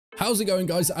How's it going,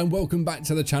 guys, and welcome back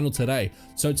to the channel today.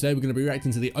 So today we're going to be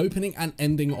reacting to the opening and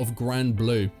ending of Grand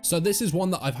Blue. So this is one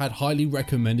that I've had highly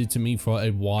recommended to me for a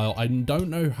while. I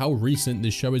don't know how recent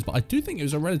this show is, but I do think it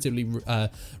was a relatively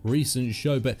recent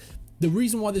show. But the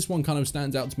reason why this one kind of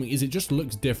stands out to me is it just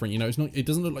looks different. You know, it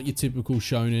doesn't look like your typical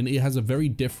shonen. It has a very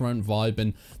different vibe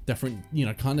and different, you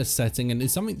know, kind of setting, and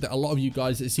it's something that a lot of you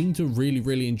guys seem to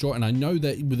really enjoy. And I know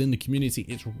that within the community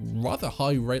it's rather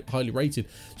highly rated.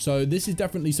 So this is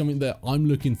definitely something that I'm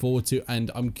looking forward to, and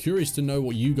I'm curious to know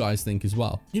what you guys think as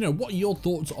well. You know, what are your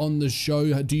thoughts on the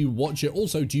show? Do you watch it?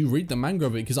 Also, do you read the manga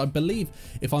of it? Because I believe,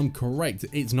 if I'm correct,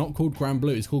 it's not called Grand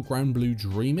Blue, it's called Grand Blue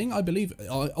Dreaming, I believe.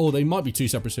 Or they might be two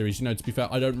separate series. You know, to be fair,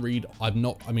 I haven't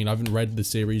read the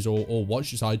series or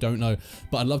watched it, so I don't know,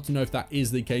 but I'd love to know if that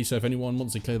is the case. So if anyone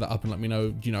wants to clear that up and let me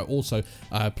know, you know, also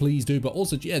please do. But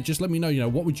also, yeah, just let me know, you know,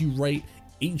 what would you rate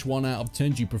each one out of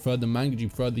 10? Do you prefer the manga? Do you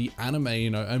prefer the anime? You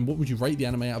know, and what would you rate the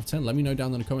anime out of 10? Let me know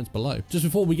down in the comments below. Just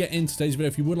before we get into today's video,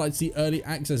 if you would like to see early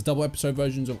access double episode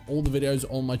versions of all the videos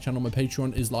on my channel, my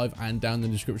Patreon is live and down in the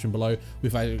description below.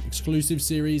 We've had exclusive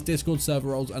series, Discord server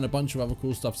roles, and a bunch of other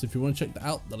cool stuff. So if you want to check that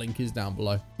out, the link is down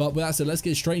below. But with that said, let's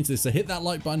get straight into this. So hit that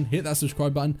like button, hit that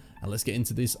subscribe button, and let's get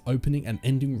into this opening and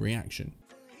ending reaction.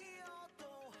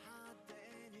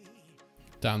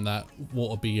 Damn, that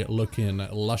water be looking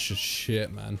lush as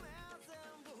shit, man.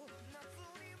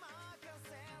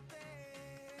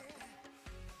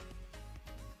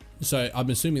 So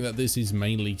I'm assuming that this is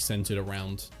mainly centered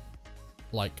around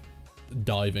like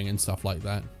diving and stuff like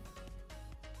that.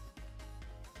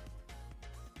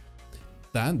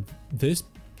 Damn, this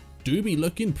do be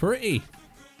looking pretty.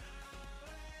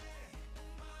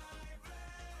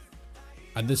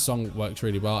 And this song works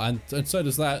really well, and so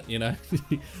does that, you know.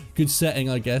 Good setting,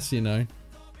 I guess, you know.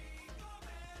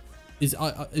 Is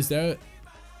there,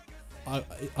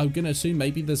 I'm gonna assume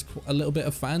maybe there's a little bit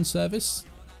of fan service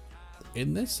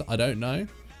in this? I don't know.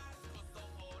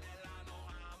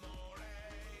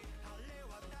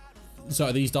 So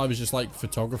are these divers just like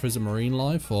photographers in marine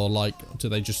life, or like do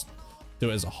they just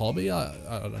do it as a hobby? I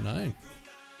don't know.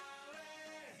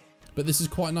 But this is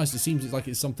quite nice. It seems like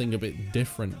it's something a bit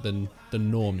different than the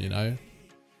norm, you know.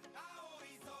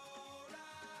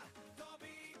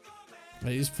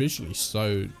 It is visually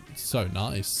so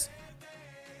nice.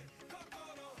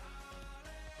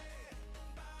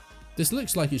 This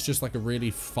looks like it's just like a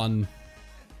really fun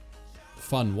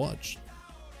watch.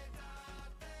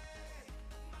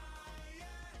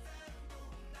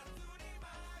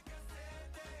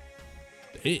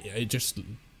 It just,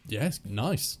 yes,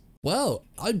 nice. Well,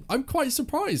 I'm quite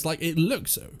surprised. Like, it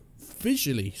looks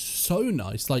visually so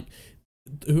nice. Like,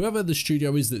 whoever the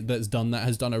studio is that's done that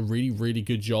has done a really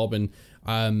good job, and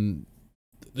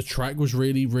the track was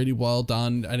really well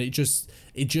done, and it just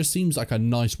seems like a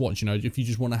nice watch. You know, if you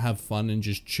just want to have fun and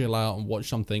just chill out and watch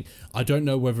something. I don't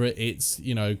know whether it's,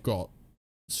 you know, got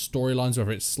storylines,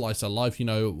 whether it's slice of life, you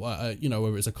know,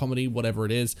 whether it's a comedy, whatever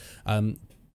it is,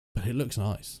 but it looks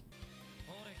nice.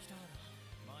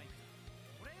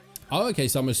 Oh, okay,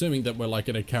 so I'm assuming that we're like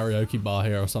in a karaoke bar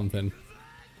here or something.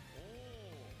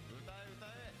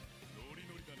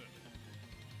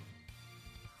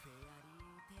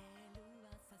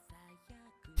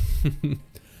 Do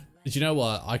you know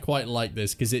what? I quite like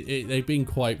this because they've been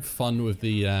quite fun with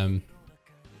the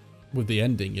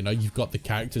ending. You know, you've got the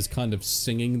characters kind of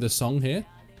singing the song here,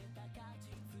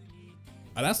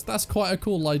 and that's quite a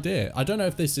cool idea. I don't know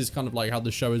if this is kind of like how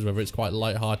the show is, whether it's quite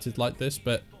light-hearted like this,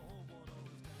 but.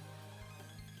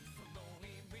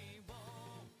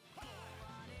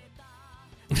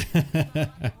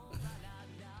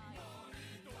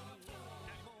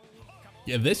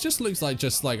 Yeah, this just looks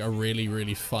like a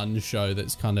really fun show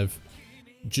that's kind of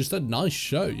just a nice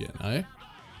show, you know.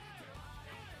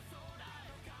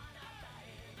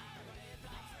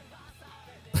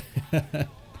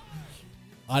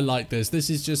 I like this. This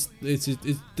is just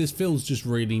this feels just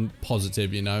really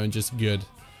positive, you know, and just good.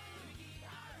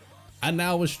 And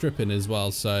now we're stripping as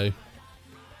well, so.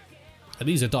 And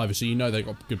these are divers, so you know they've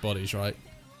got good bodies, right?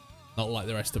 Not like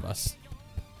the rest of us.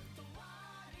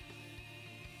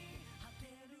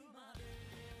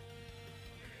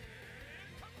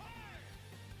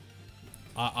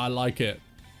 I like it.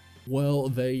 Well,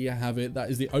 there you have it.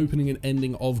 That is the opening and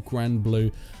ending of Grand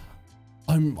Blue.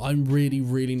 I'm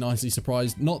really nicely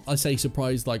surprised. Not, I say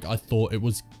surprised like I thought it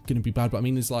was going to be bad, but I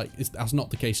mean, that's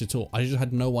not the case at all. I just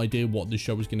had no idea what the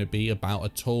show was going to be about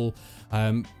at all.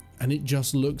 And it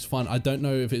just looks fun. I don't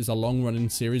know if it's a long running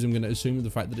series. I'm going to assume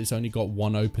the fact that it's only got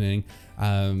one opening,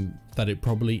 that it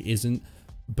probably isn't.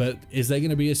 But is there going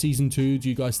to be a season 2? Do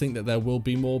you guys think that there will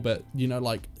be more? But, you know,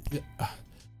 like,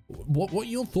 what are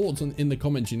your thoughts in the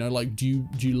comments? You know, like, do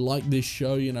you like this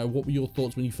show? You know, what were your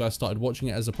thoughts when you first started watching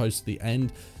it as opposed to the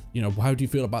end? You know, how do you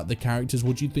feel about the characters?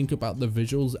 What do you think about the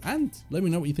visuals? And let me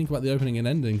know what you think about the opening and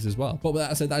endings as well. But with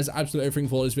that said, that is absolutely everything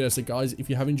for this video. So guys, if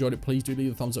you have enjoyed it, please do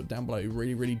leave a thumbs up down below. It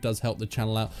really, really does help the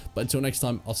channel out. But until next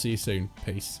time, I'll see you soon.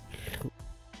 Peace.